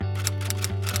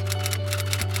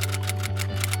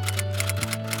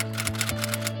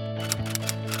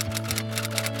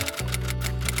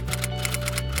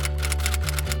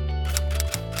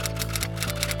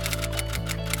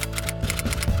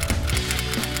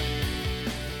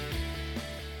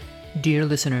Dear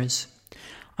listeners,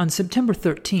 on September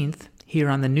 13th, here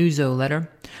on the Newzo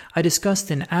letter, I discussed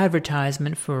an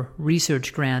advertisement for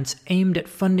research grants aimed at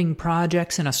funding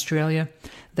projects in Australia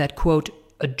that, quote,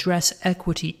 address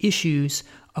equity issues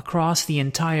across the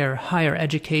entire higher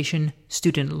education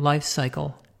student life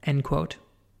cycle, end quote.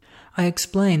 I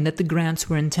explained that the grants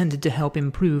were intended to help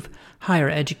improve higher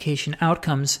education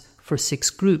outcomes for 6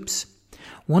 groups.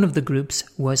 One of the groups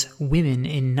was women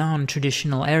in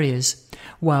non-traditional areas,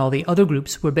 while the other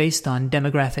groups were based on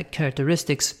demographic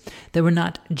characteristics that were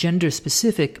not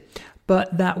gender-specific,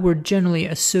 but that were generally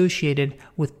associated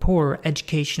with poorer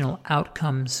educational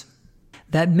outcomes.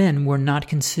 That men were not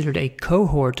considered a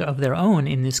cohort of their own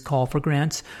in this call for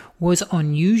grants was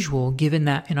unusual, given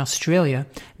that in Australia,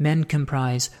 men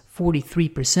comprise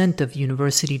 43% of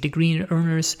university degree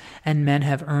earners, and men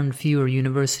have earned fewer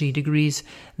university degrees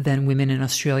than women in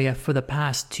Australia for the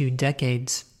past 2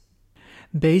 decades.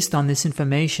 Based on this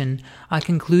information, I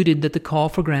concluded that the call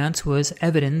for grants was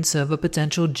evidence of a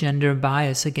potential gender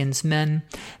bias against men,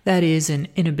 that is, an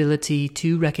inability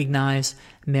to recognize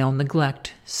male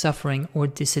neglect, suffering, or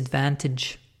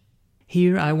disadvantage.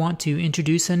 Here I want to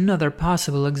introduce another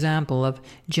possible example of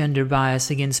gender bias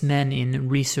against men in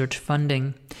research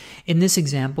funding. In this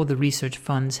example, the research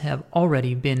funds have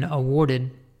already been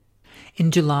awarded.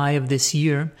 In July of this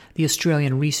year, the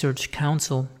Australian Research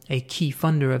Council, a key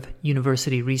funder of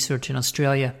university research in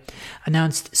Australia,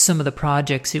 announced some of the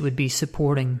projects it would be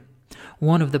supporting.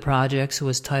 One of the projects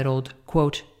was titled,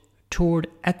 quote, Toward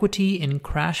Equity in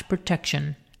Crash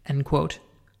Protection, end quote.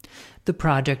 The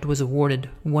project was awarded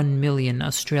 $1 million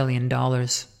Australian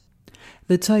dollars.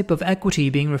 The type of equity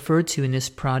being referred to in this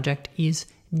project is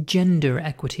gender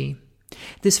equity.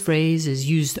 This phrase is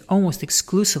used almost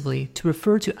exclusively to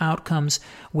refer to outcomes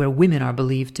where women are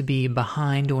believed to be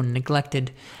behind or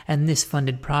neglected, and this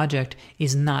funded project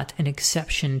is not an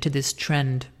exception to this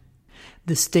trend.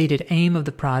 The stated aim of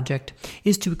the project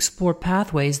is to explore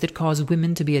pathways that cause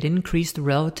women to be at increased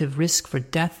relative risk for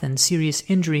death and serious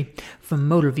injury from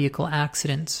motor vehicle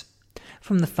accidents.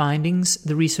 From the findings,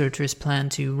 the researchers plan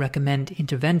to recommend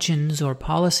interventions or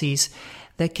policies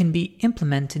that can be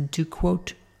implemented to,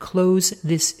 quote, close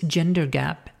this gender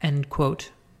gap, end quote.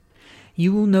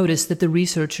 You will notice that the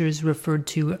researchers referred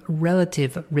to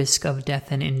relative risk of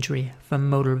death and injury from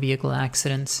motor vehicle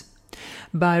accidents.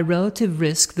 By relative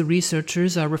risk, the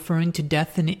researchers are referring to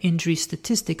death and injury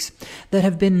statistics that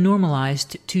have been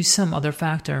normalized to some other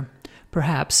factor,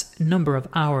 perhaps number of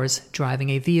hours driving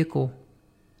a vehicle.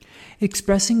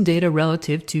 Expressing data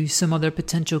relative to some other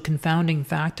potential confounding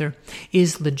factor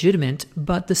is legitimate,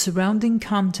 but the surrounding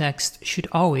context should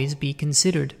always be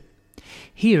considered.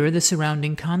 Here, the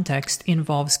surrounding context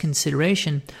involves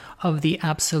consideration of the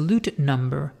absolute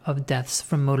number of deaths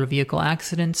from motor vehicle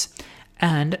accidents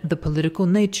and the political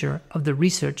nature of the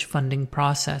research funding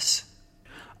process.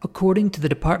 According to the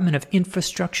Department of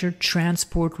Infrastructure,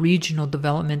 Transport, Regional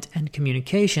Development, and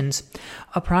Communications,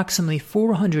 approximately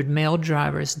 400 male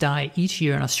drivers die each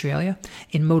year in Australia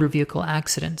in motor vehicle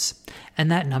accidents, and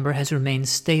that number has remained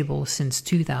stable since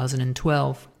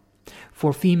 2012.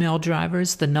 For female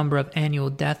drivers, the number of annual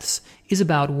deaths is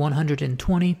about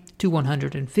 120 to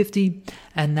 150,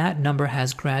 and that number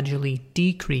has gradually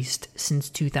decreased since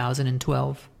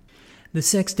 2012. The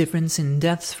sex difference in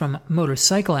deaths from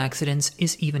motorcycle accidents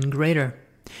is even greater.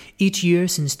 Each year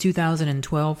since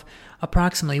 2012,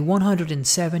 approximately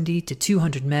 170 to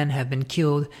 200 men have been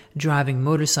killed driving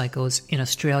motorcycles in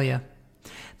Australia.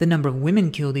 The number of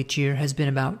women killed each year has been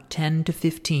about 10 to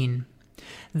 15.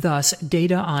 Thus,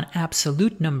 data on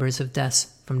absolute numbers of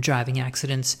deaths from driving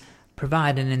accidents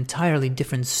provide an entirely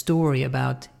different story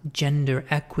about gender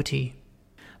equity.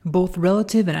 Both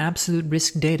relative and absolute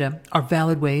risk data are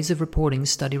valid ways of reporting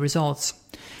study results.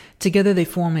 Together they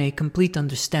form a complete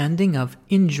understanding of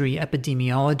injury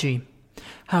epidemiology.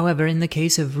 However, in the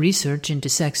case of research into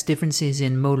sex differences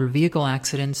in motor vehicle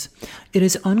accidents, it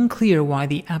is unclear why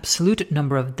the absolute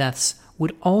number of deaths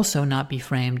would also not be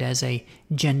framed as a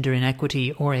gender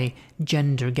inequity or a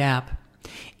gender gap.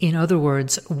 In other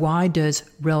words, why does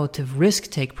relative risk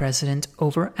take precedent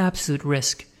over absolute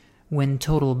risk, when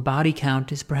total body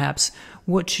count is perhaps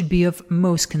what should be of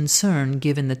most concern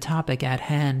given the topic at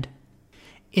hand?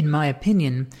 In my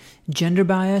opinion, gender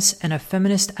bias and a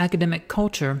feminist academic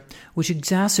culture which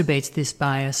exacerbates this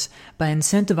bias by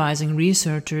incentivizing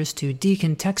researchers to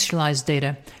decontextualize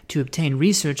data to obtain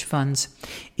research funds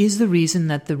is the reason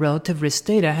that the relative risk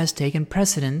data has taken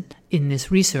precedent in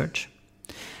this research.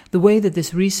 The way that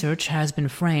this research has been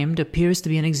framed appears to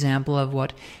be an example of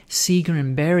what Seeger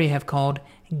and Berry have called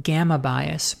gamma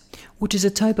bias, which is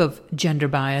a type of gender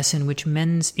bias in which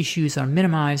men's issues are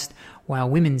minimized while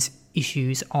women's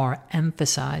issues are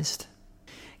emphasized.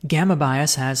 Gamma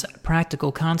bias has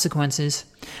practical consequences.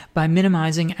 By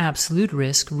minimizing absolute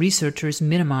risk, researchers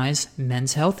minimize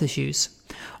men's health issues.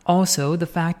 Also, the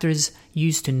factors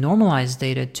used to normalize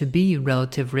data to be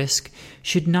relative risk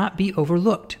should not be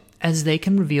overlooked, as they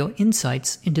can reveal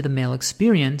insights into the male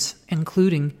experience,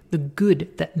 including the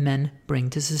good that men bring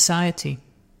to society.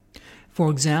 For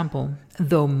example,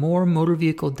 though more motor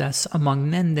vehicle deaths among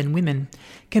men than women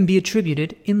can be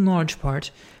attributed in large part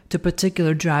to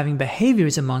particular driving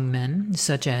behaviors among men,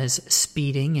 such as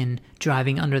speeding and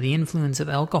driving under the influence of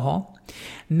alcohol,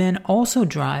 men also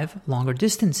drive longer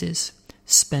distances,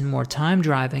 spend more time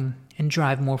driving, and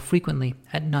drive more frequently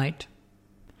at night.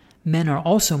 Men are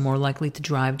also more likely to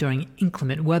drive during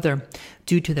inclement weather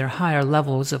due to their higher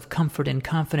levels of comfort and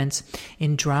confidence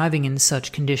in driving in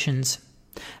such conditions.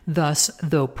 Thus,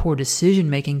 though poor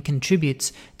decision-making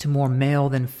contributes to more male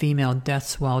than female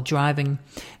deaths while driving,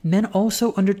 men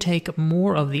also undertake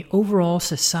more of the overall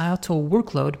societal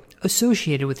workload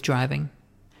associated with driving.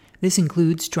 This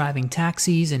includes driving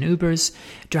taxis and Ubers,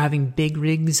 driving big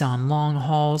rigs on long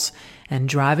hauls, and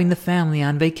driving the family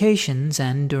on vacations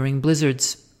and during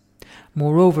blizzards.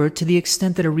 Moreover, to the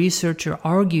extent that a researcher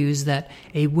argues that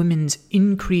a woman's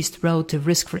increased relative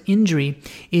risk for injury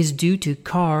is due to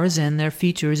cars and their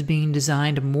features being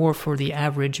designed more for the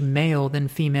average male than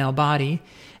female body,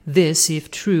 this,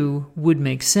 if true, would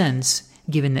make sense,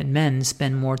 given that men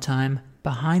spend more time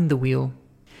behind the wheel.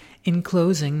 In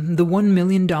closing, the $1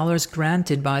 million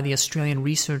granted by the Australian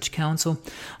Research Council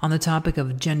on the topic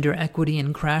of gender equity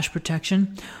and crash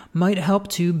protection might help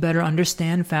to better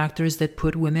understand factors that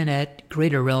put women at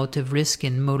greater relative risk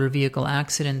in motor vehicle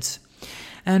accidents,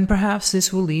 and perhaps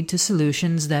this will lead to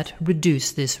solutions that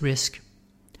reduce this risk.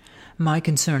 My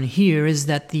concern here is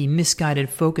that the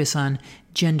misguided focus on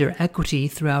gender equity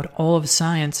throughout all of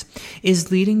science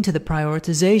is leading to the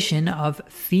prioritization of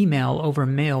female over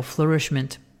male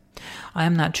flourishment. I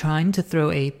am not trying to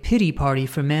throw a pity party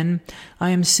for men.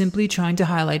 I am simply trying to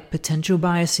highlight potential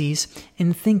biases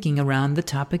in thinking around the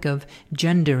topic of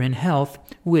gender and health,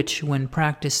 which, when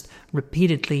practiced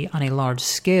repeatedly on a large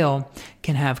scale,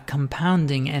 can have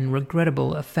compounding and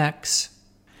regrettable effects.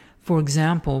 For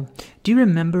example, do you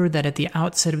remember that at the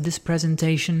outset of this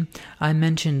presentation, I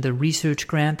mentioned the research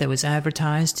grant that was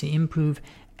advertised to improve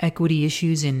equity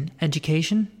issues in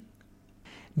education?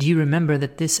 Do you remember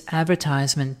that this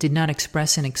advertisement did not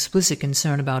express an explicit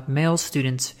concern about male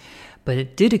students, but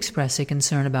it did express a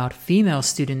concern about female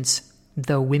students,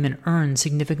 though women earn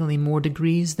significantly more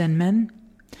degrees than men?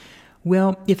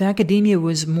 Well, if academia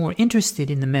was more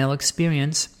interested in the male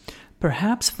experience,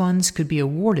 perhaps funds could be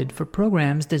awarded for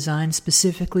programs designed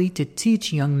specifically to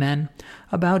teach young men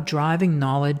about driving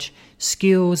knowledge,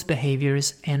 skills,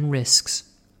 behaviors, and risks.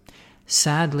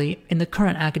 Sadly, in the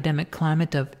current academic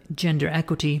climate of gender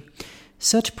equity,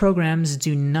 such programs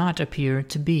do not appear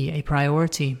to be a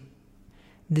priority.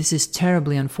 This is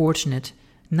terribly unfortunate,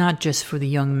 not just for the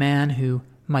young man who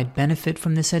might benefit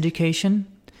from this education,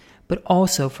 but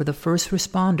also for the first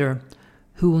responder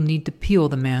who will need to peel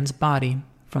the man's body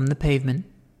from the pavement.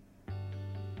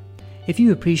 If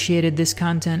you appreciated this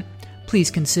content, please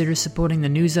consider supporting the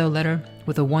newsletter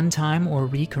with a one-time or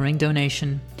recurring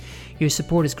donation. Your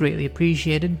support is greatly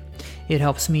appreciated. It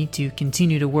helps me to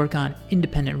continue to work on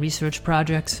independent research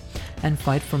projects and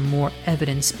fight for more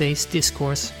evidence-based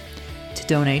discourse. To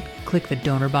donate, click the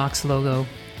donor box logo.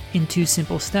 In 2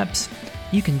 simple steps,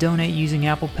 you can donate using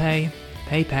Apple Pay,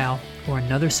 PayPal, or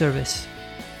another service.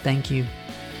 Thank you.